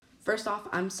First off,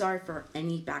 I'm sorry for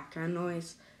any background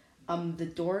noise. The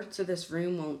door to this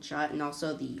room won't shut, and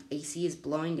also the AC is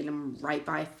blowing, and I'm right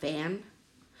by a fan.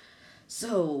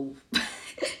 So,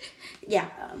 yeah.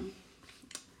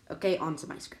 Okay, on to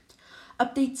my script.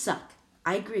 Updates suck.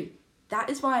 I agree. That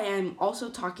is why I'm also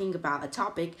talking about a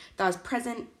topic that was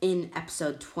present in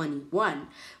episode 21,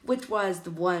 which was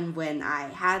the one when I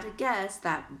had a guess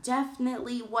that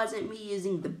definitely wasn't me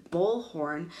using the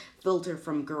bullhorn filter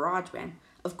from GarageBand.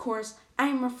 Of course,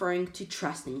 I'm referring to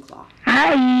Trusting Claw.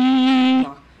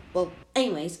 Hi! Well,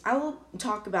 anyways, I will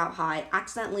talk about how I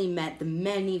accidentally met the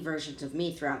many versions of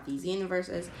me throughout these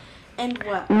universes, and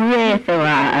what With a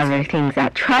lot of other things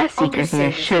that trust I'll seekers just say here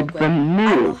this real should quick. I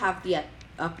will remove. have the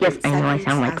Yes, update I know I settings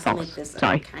sound like as to make false. this a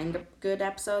Sorry. kind of good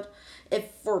episode.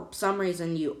 If for some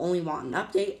reason you only want an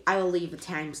update, I will leave a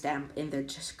timestamp in the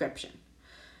description.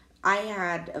 I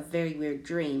had a very weird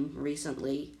dream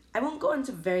recently. I won't go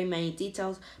into very many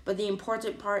details, but the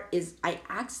important part is I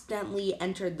accidentally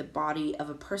entered the body of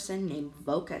a person named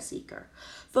Voca Seeker.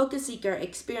 Voca Seeker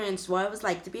experienced what it was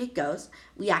like to be a ghost.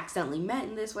 We accidentally met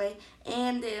in this way,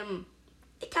 and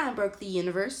it kind of broke the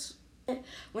universe.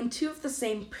 When two of the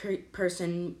same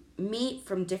person meet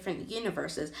from different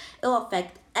universes, it'll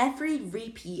affect every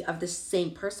repeat of the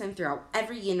same person throughout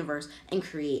every universe and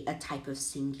create a type of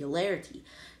singularity.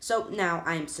 So now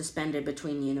I'm suspended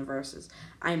between universes.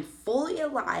 I'm fully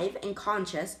alive and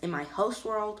conscious in my host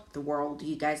world, the world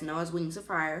you guys know as Wings of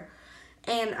Fire,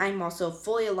 and I'm also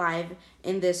fully alive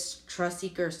in this Trust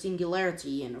Seeker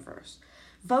Singularity universe.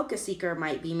 Voca Seeker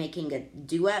might be making a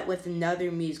duet with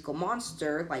another musical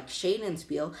monster like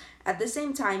Shadenspiel. At the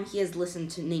same time, he is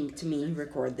listening to me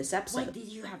record this episode. What did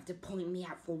you have to point me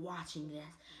out for watching this?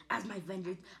 As my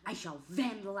vengeance, I shall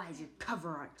vandalize your cover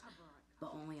art.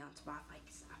 But only on Spotify,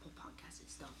 because Apple Podcasts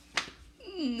is stuff.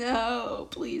 No,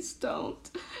 please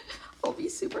don't. I'll be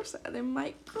super sad and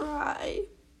might cry.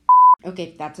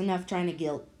 Okay, that's enough trying to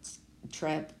guilt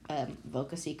trip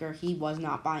Voca Seeker. He was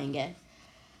not buying it.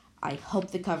 I hope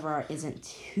the cover art isn't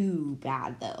too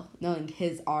bad, though. Knowing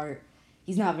his art,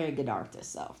 he's not a very good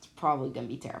artist, so it's probably going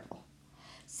to be terrible.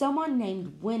 Someone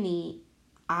named Winnie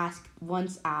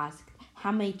once asked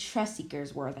how many Trust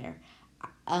Seekers were there.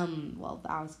 Well,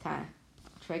 that was kind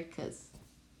of trick because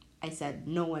I said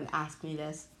no one asked me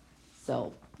this,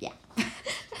 so yeah.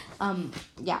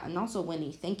 Yeah, and also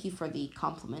Winnie, thank you for the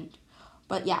compliment.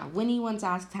 But yeah, Winnie once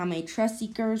asked how many Trust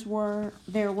Seekers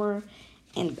there were,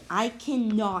 and I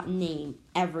cannot name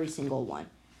every single one.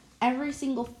 Every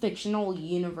single fictional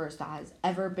universe that has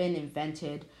ever been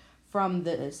invented, from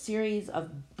the series of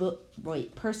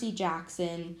Percy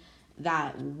Jackson,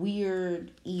 that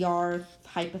weird ER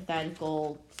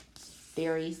hypothetical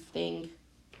theories thing.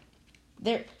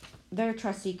 There are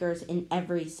Trust Seekers in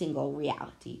every single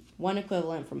reality. One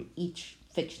equivalent from each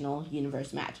fictional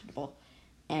universe imaginable,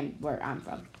 and where I'm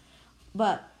from.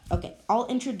 But, okay, I'll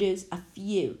introduce a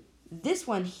few. This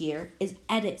one here is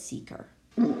Edit Seeker.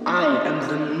 I am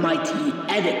the mighty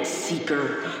Edit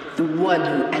Seeker, the one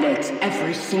who edits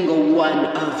every single one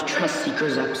of Trust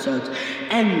Seeker's episodes,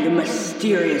 and the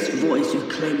mysterious voice who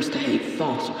claims to hate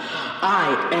false.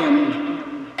 I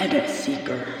am Edit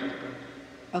Seeker.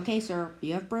 Okay, sir,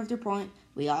 you have proved your point.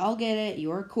 We all get it.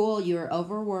 You're cool. You're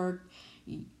overworked.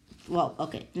 Well,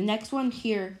 okay, the next one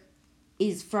here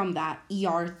is from that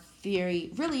ER theory.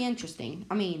 Really interesting.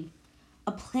 I mean,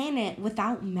 a planet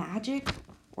without magic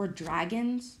or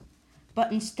dragons,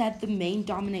 but instead the main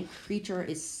dominant creature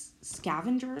is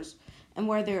scavengers, and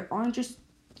where there aren't just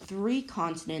 3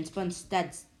 continents, but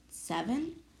instead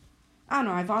 7? I don't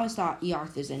know, I've always thought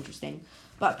Earth is interesting,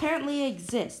 but apparently it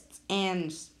exists,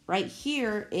 and right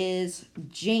here is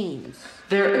James.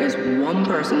 There is one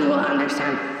person who will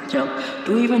understand. Jill,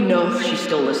 do we even know if she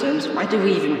still listens? Why did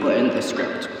we even put in the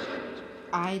script?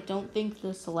 I don't think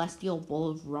the Celestial Bowl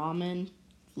of Ramen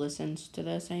listens to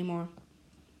this anymore.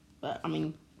 But, I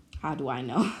mean, how do I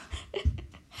know?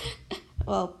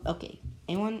 Well, okay.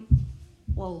 Anyone?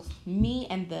 Well, me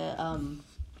and the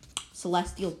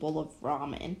Celestial Bowl of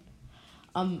Ramen.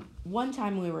 One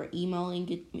time we were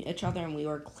emailing each other and we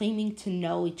were claiming to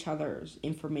know each other's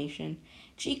information.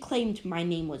 She claimed my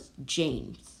name was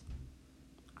James.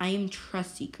 I am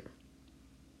Trust Seeker.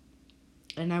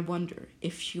 And I wonder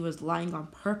if she was lying on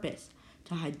purpose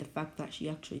to hide the fact that she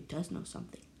actually does know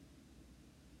something.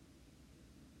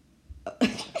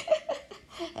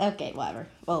 Okay, whatever.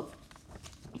 Well,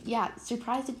 yeah,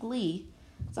 surprisingly,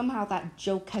 somehow that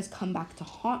joke has come back to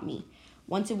haunt me.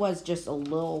 Once it was just a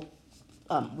little,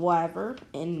 whatever,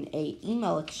 in a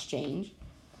email exchange,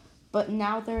 but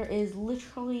now there is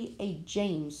literally a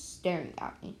James staring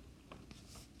at me,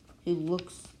 who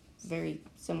looks very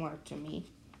similar to me,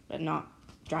 but not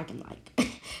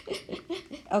dragon-like.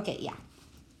 Okay, yeah.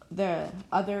 The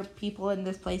other people in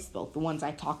this place, both the ones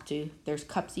I talked to, there's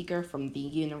Cupseeker from the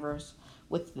universe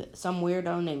with some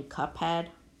weirdo named Cuphead.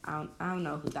 I don't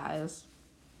know who that is.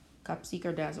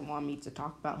 Cupseeker doesn't want me to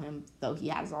talk about him, though he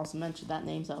has also mentioned that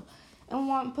name. So, and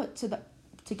want to put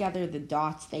together the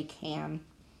dots they can.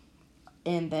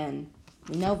 And then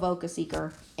we know Voca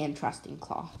Seeker and Trusting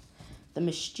Claw. The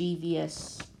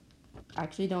mischievous, I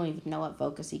actually don't even know what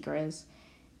Voca Seeker is.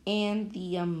 And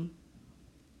the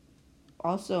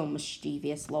also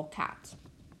mischievous little cat.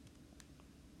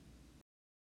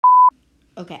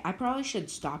 Okay, I probably should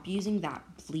stop using that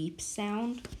bleep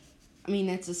sound. I mean,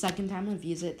 it's the second time I've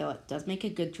used it, though it does make a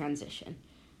good transition.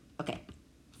 Okay,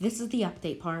 this is the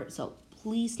update part, so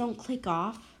please don't click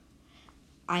off.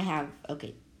 I have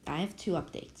 2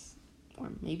 updates, or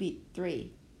maybe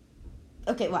 3.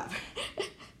 Okay, whatever.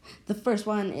 The first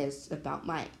one is about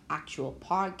my actual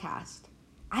podcast.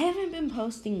 I haven't been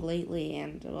posting lately,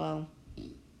 and, well,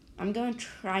 I'm going to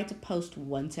try to post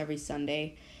once every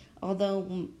Sunday,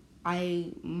 although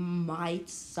I might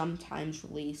sometimes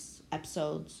release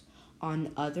episodes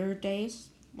on other days,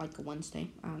 like a Wednesday,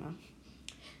 I don't know.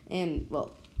 And,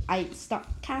 well, I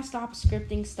stopped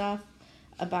scripting stuff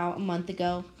about a month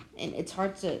ago, and it's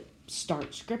hard to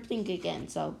start scripting again,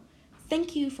 so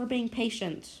thank you for being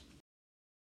patient.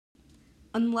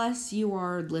 Unless you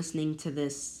are listening to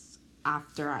this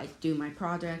after I do my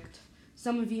project,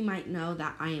 some of you might know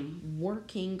that I am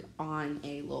working on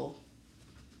a little,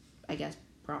 I guess,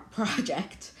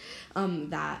 project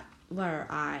where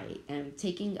I am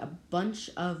taking a bunch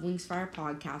of Wingsfire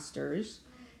podcasters,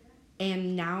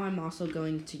 and now I'm also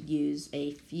going to use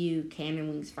a few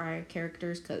canon Wingsfire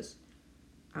characters because,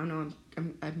 I don't know,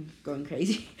 I'm going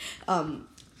crazy.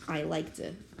 I like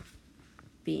to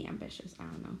be ambitious, I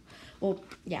don't know. Well,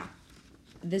 yeah,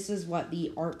 this is what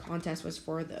the art contest was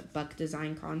for, the Buck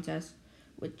Design Contest,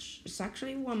 which is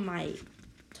actually one of my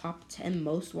top 10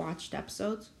 most watched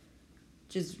episodes,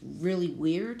 which is really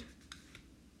weird.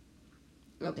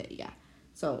 Okay, yeah.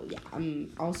 So, yeah,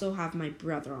 I'm also have my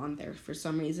brother on there for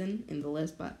some reason in the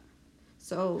list, but,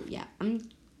 so, yeah, I'm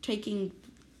taking,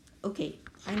 okay,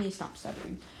 I need to stop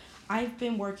stuttering. I've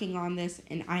been working on this,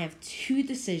 and I have 2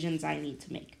 decisions I need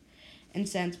to make. And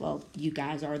since, well, you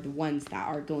guys are the ones that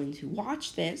are going to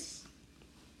watch this,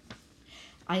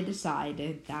 I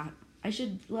decided that I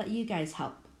should let you guys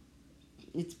help.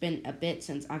 It's been a bit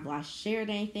since I've last shared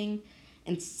anything,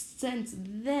 and since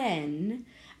then,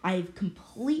 I've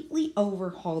completely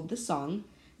overhauled the song,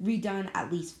 redone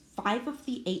at least 5 of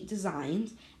the 8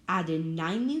 designs, added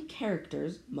 9 new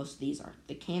characters, most of these are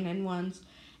the canon ones,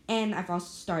 and I've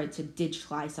also started to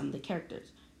digitalize some of the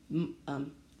characters.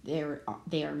 They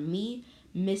are me,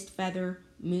 Mistfeather,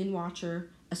 Moonwatcher,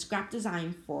 a scrap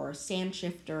design for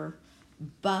Sandshifter,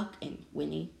 Buck, and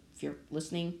Winnie. If you're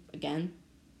listening, again,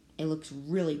 it looks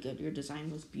really good. Your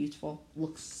design was beautiful.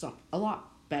 Looks a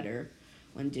lot better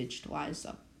when digitalized,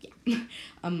 so yeah.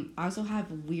 I also have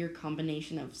a weird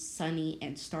combination of Sunny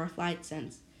and Starflight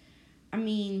since, I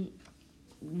mean,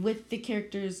 with the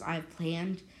characters I've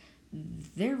planned,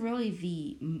 they're really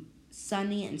the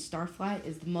Sunny and Starflight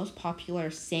is the most popular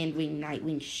Sandwing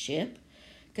Nightwing ship,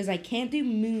 because I can't do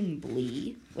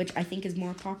Moonblee, which I think is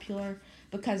more popular,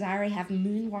 because I already have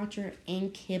Moonwatcher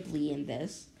and Kiblee in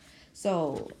this.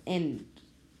 So, and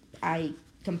I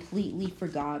completely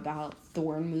forgot about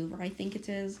Thornmover, I think it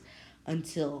is,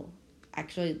 until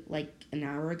actually like an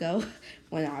hour ago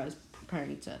when I was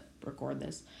preparing to record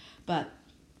this. But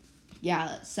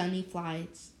yeah, Sunny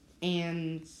Flights,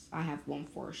 and I have one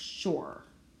for Shore.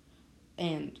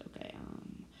 And okay,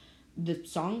 the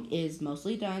song is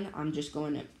mostly done. I'm just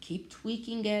going to keep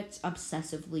tweaking it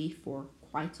obsessively for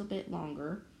quite a bit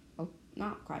longer. Oh,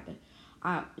 not quite, but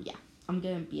yeah, I'm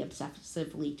going to be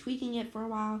obsessively tweaking it for a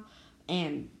while,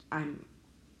 and I'm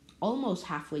almost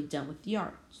halfway done with the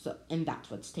art, so, and that's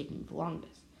what's taking the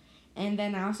longest. And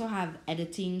then I also have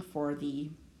editing for the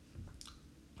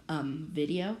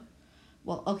video.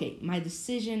 Well, okay, my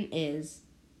decision is,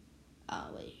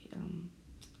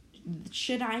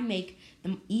 should I make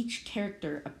them each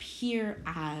character appear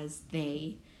as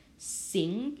they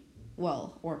sing,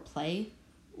 well, or play,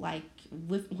 like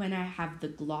when I have the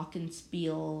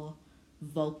glockenspiel,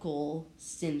 vocal,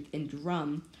 synth, and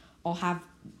drum, I'll have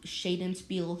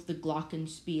Shadenspiel, the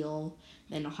glockenspiel,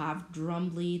 then I'll have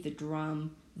Drumbly, the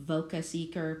drum, Voca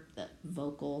Seeker, the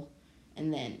vocal,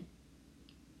 and then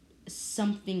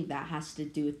something that has to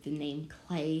do with the name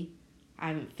Clay. I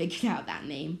haven't figured out that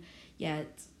name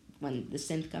yet when the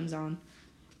synth comes on.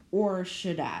 Or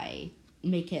should I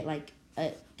make it like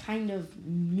a kind of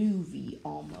movie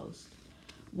almost,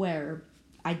 where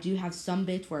I do have some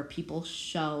bits where people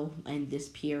show and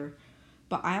disappear,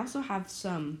 but I also have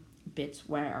some bits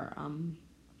where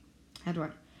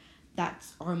that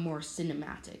are more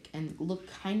cinematic and look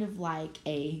kind of like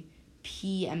a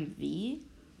PMV.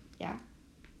 Yeah,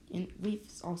 and we've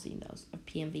all seen those, a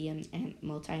PMV and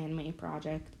multi-anime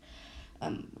project.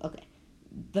 Okay,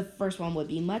 the first one would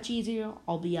be much easier.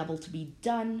 I'll be able to be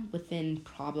done within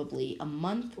probably a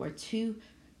month or two.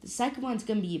 The second one's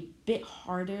going to be a bit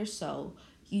harder, so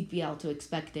you'd be able to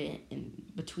expect it in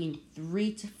between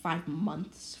 3 to 5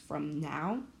 months from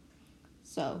now.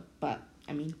 So, but,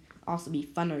 I mean, also be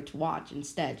funner to watch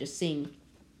instead, just seeing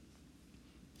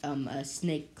a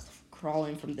snake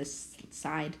crawling from this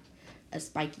side, a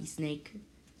spiky snake.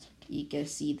 You can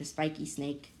see the spiky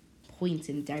snake points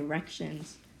in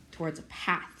directions towards a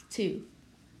path, too.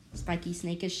 Spiky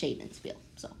snake is Shadenspeal,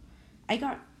 so I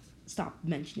got stopped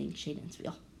mentioning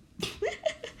Shadenspeal.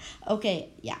 Okay,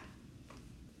 yeah.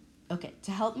 Okay,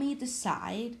 to help me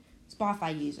decide,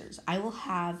 Spotify users, I will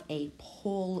have a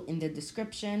poll in the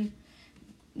description.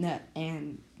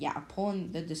 And yeah, a poll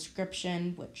in the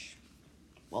description, which,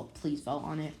 well, please vote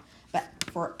on it. But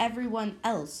for everyone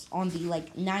else on the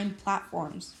 9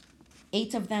 platforms,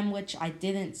 8 of them which I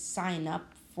didn't sign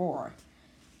up for,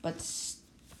 but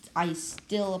I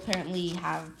still apparently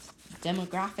have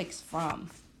demographics from.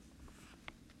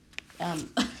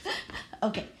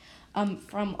 Okay.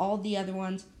 From all the other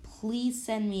ones, please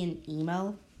send me an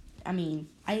email. I mean,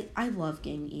 I love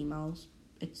getting emails.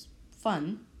 It's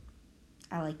fun.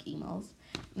 I like emails.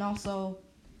 And also,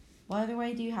 what other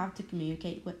way do you have to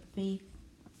communicate with me?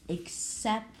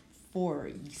 Except for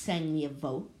sending me a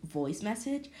voice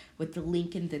message with the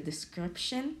link in the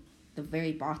description, the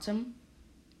very bottom,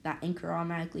 that Anchor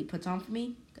automatically puts on for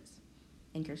me, because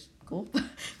Anchor's cool.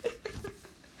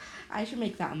 I should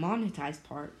make that a monetized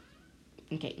part.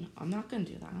 Okay, no, I'm not gonna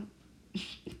do that.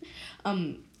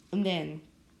 And then,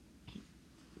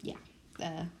 yeah,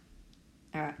 yeah.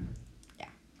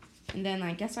 And then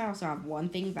I guess I also have one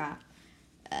thing that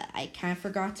I kind of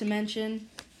forgot to mention.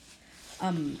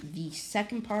 The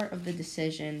second part of the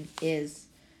decision is,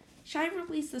 should I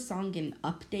release the song in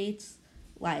updates?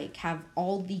 Like, have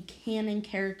all the canon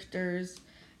characters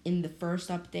in the first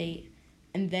update,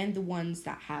 and then the ones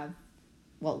that have,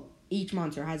 well, each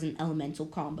monster has an elemental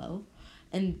combo,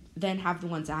 and then have the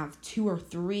ones that have 2 or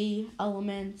 3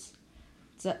 elements,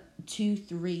 so 2,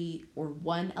 3, or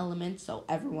 1 element, so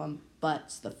everyone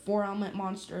but the 4 element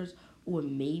monsters, or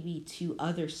maybe 2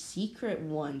 other secret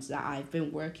ones that I've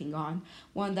been working on.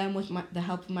 One of them with the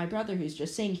help of my brother, who's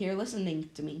just sitting here listening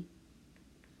to me.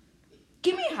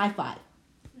 Give me a high five.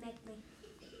 Make me.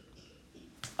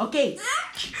 Okay.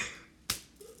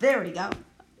 There we go.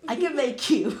 I can make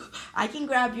you. I can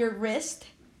grab your wrist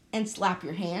and slap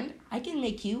your hand. I can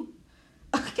make you.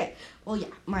 Okay. Well, yeah,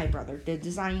 my brother did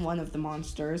design one of the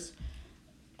monsters.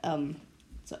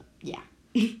 So, yeah.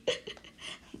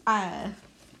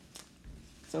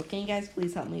 So can you guys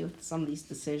please help me with some of these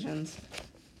decisions?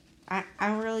 I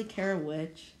don't really care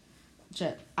which.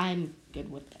 I'm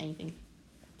good with anything.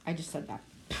 I just said that.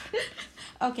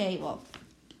 Okay, well,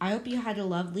 I hope you had a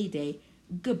lovely day.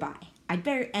 Goodbye. I'd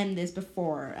better end this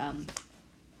before,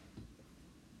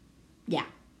 yeah.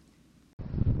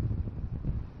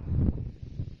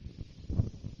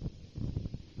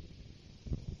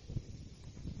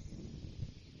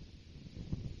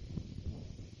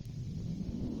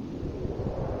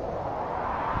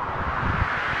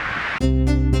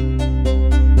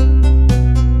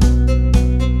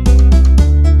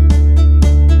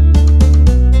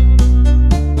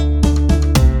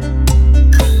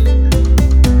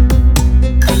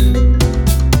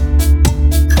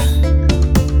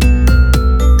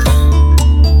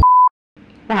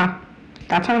 Wow,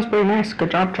 that sounds pretty nice.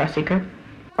 Good job, Trust Seeker.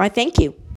 Why, thank you.